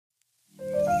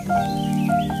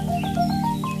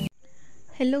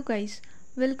Hello guys,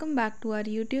 welcome back to our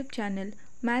YouTube channel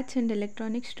Maths and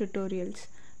Electronics Tutorials.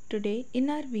 Today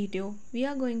in our video we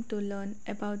are going to learn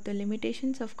about the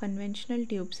limitations of conventional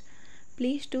tubes.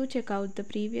 Please do check out the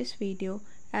previous video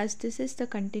as this is the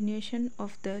continuation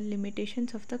of the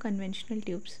limitations of the conventional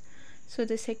tubes. So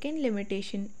the second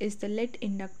limitation is the lead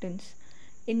inductance.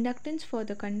 Inductance for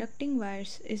the conducting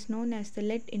wires is known as the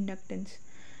lead inductance.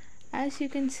 As you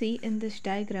can see in this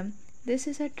diagram, this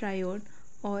is a triode,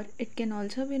 or it can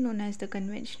also be known as the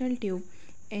conventional tube,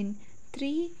 and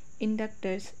three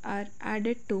inductors are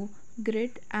added to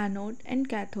grid, anode and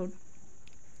cathode.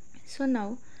 So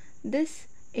now this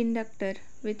inductor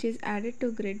which is added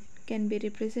to grid can be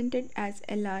represented as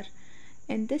LR,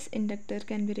 and this inductor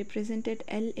can be represented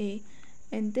LA,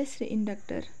 and this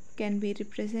inductor can be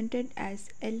represented as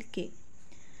LK.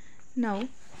 Now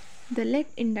the lead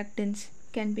inductance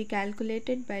can be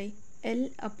calculated by L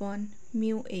upon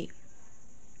mu A,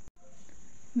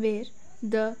 where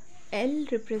the L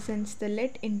represents the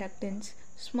lead inductance,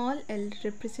 small l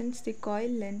represents the coil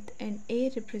length, and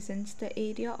A represents the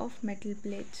area of metal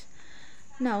plates.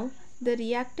 Now the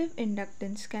reactive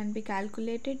inductance can be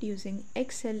calculated using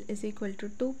XL is equal to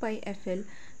 2 pi FL,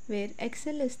 where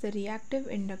XL is the reactive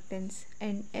inductance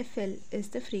and FL is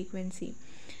the frequency.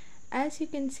 As you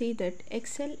can see that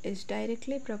XL is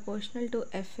directly proportional to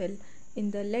FL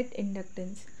in the lead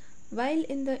inductance, while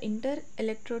in the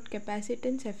inter-electrode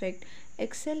capacitance effect,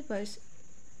 XL was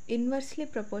inversely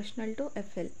proportional to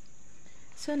FL.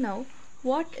 So now,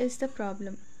 what is the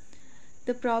problem?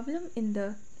 The problem in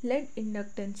the lead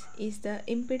inductance is the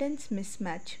impedance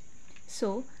mismatch.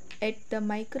 So, at the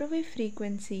microwave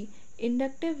frequency,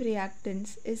 inductive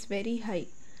reactance is very high.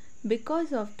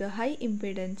 Because of the high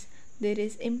impedance, there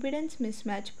is impedance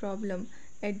mismatch problem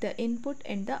at the input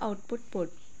and the output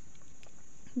port.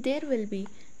 There will be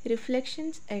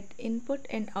reflections at input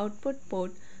and output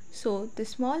port, so the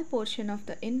small portion of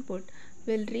the input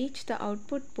will reach the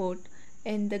output port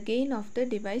and the gain of the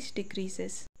device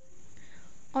decreases.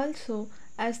 Also,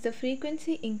 as the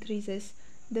frequency increases,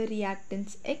 the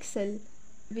reactance XL,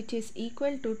 which is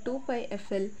equal to 2 pi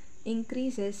FL,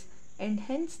 increases, and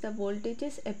hence the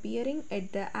voltages appearing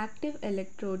at the active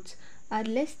electrodes are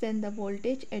less than the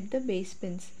voltage at the base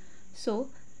pins. So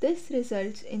this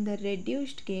results in the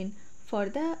reduced gain for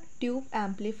the tube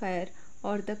amplifier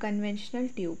or the conventional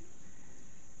tube.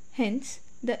 Hence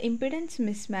the impedance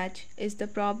mismatch is the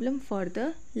problem for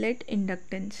the lead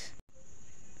inductance.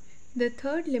 The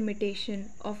third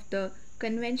limitation of the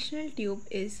conventional tube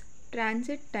is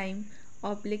transit time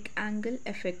 / angle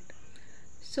effect.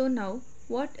 So now,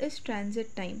 what is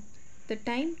transit time? The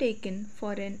time taken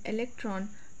for an electron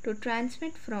to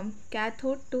transmit from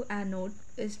cathode to anode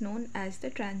is known as the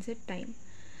transit time.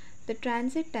 The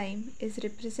transit time is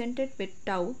represented with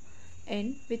tau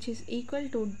n, which is equal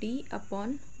to d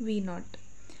upon v0,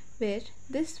 where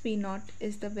this v0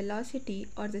 is the velocity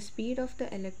or the speed of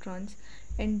the electrons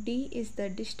and d is the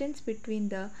distance between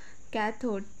the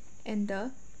cathode and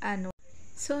the anode.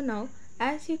 So now,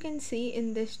 as you can see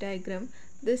in this diagram,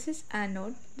 this is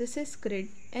anode, this is grid,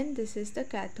 and this is the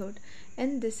cathode,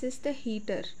 and this is the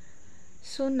heater.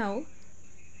 So now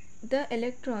the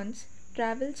electrons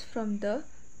travels from the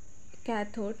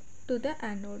cathode to the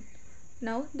anode.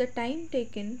 Now the time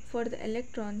taken for the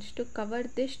electrons to cover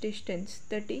this distance,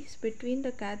 that is between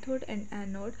the cathode and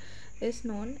anode, is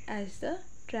known as the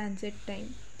transit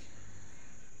time.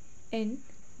 And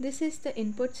this is the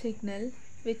input signal,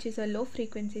 which is a low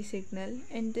frequency signal,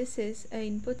 and this is an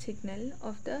input signal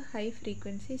of the high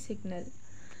frequency signal.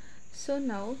 So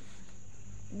now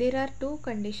there are two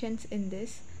conditions in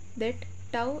this, that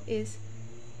tau is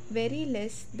very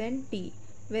less than t,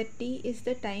 where t is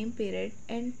the time period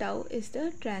and tau is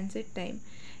the transit time,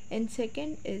 and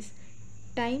second is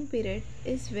time period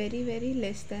is very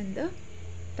less than the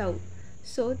tau.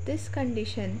 So this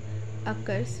condition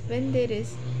occurs when there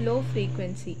is low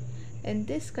frequency, and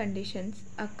this condition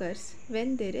occurs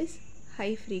when there is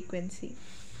high frequency.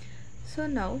 So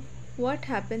now what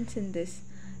happens in this?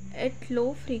 At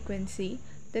low frequency,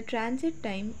 the transit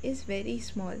time is very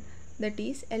small, that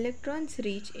is electrons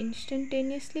reach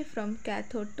instantaneously from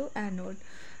cathode to anode.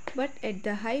 But at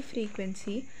the high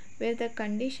frequency, where the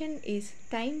condition is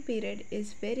time period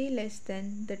is very less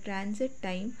than the transit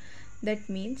time, that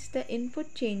means the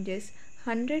input changes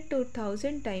 100 to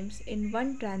 1000 times in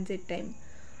one transit time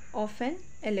of an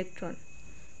electron.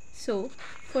 So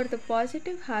for the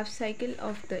positive half cycle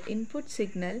of the input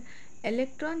signal,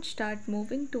 electrons start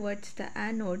moving towards the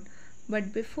anode,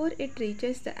 but before it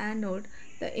reaches the anode,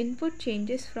 the input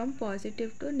changes from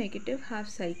positive to negative half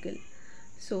cycle.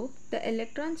 So the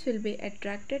electrons will be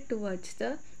attracted towards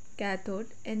the cathode,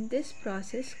 and this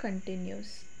process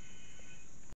continues.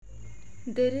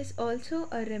 There is also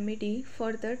a remedy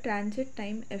for the transit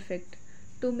time effect.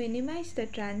 To minimize the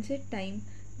transit time,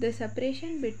 the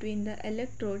separation between the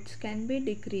electrodes can be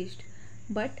decreased,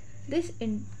 but this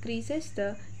increases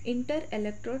the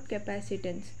inter-electrode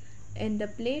capacitance, and the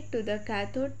plate to the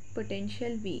cathode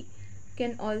potential V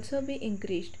can also be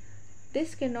increased.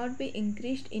 This cannot be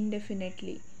increased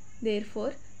indefinitely.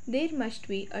 Therefore, there must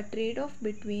be a trade-off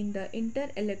between the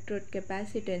inter-electrode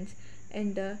capacitance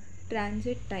and the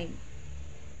transit time.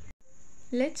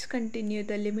 Let's continue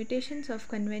the limitations of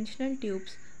conventional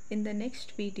tubes in the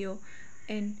next video,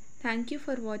 and thank you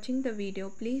for watching the video.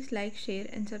 Please like, share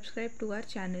and subscribe to our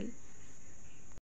channel.